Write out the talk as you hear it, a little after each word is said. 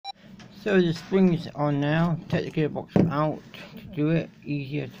So the spring's on now. Take the gearbox out to do it,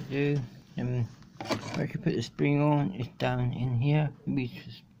 easier to do. Where you put the spring on is down in here. We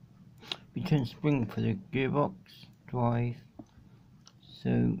turn spring for the gearbox drive.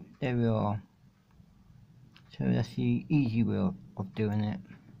 So there we are. So that's the easy way of doing it.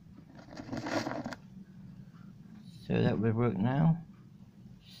 So that will work now.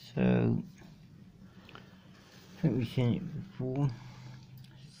 So I think we've seen it before.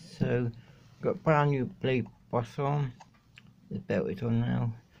 So got brand new blade boss on. The belt is on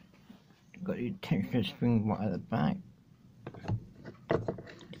now. Got the tensioner spring right at the back.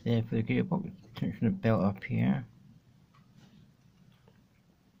 There for the gearbox. Tensioner belt up here.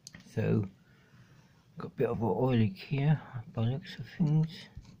 So got a bit of an oil leak here by the looks of things.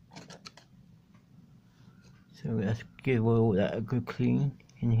 So let's give all that a good clean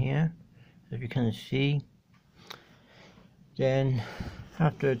in here, as you can see. Then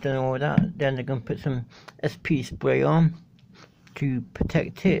after I've done all that, then they're going to put some SP spray on to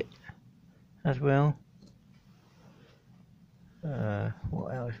protect it as well.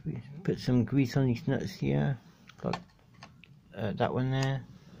 What else? We put some grease on these nuts here, like that one there.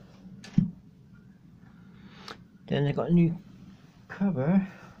 Then they got a new cover,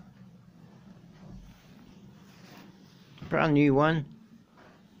 brand new one,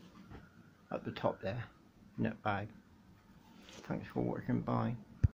 at the top there, nut bag. Thanks for watching, bye.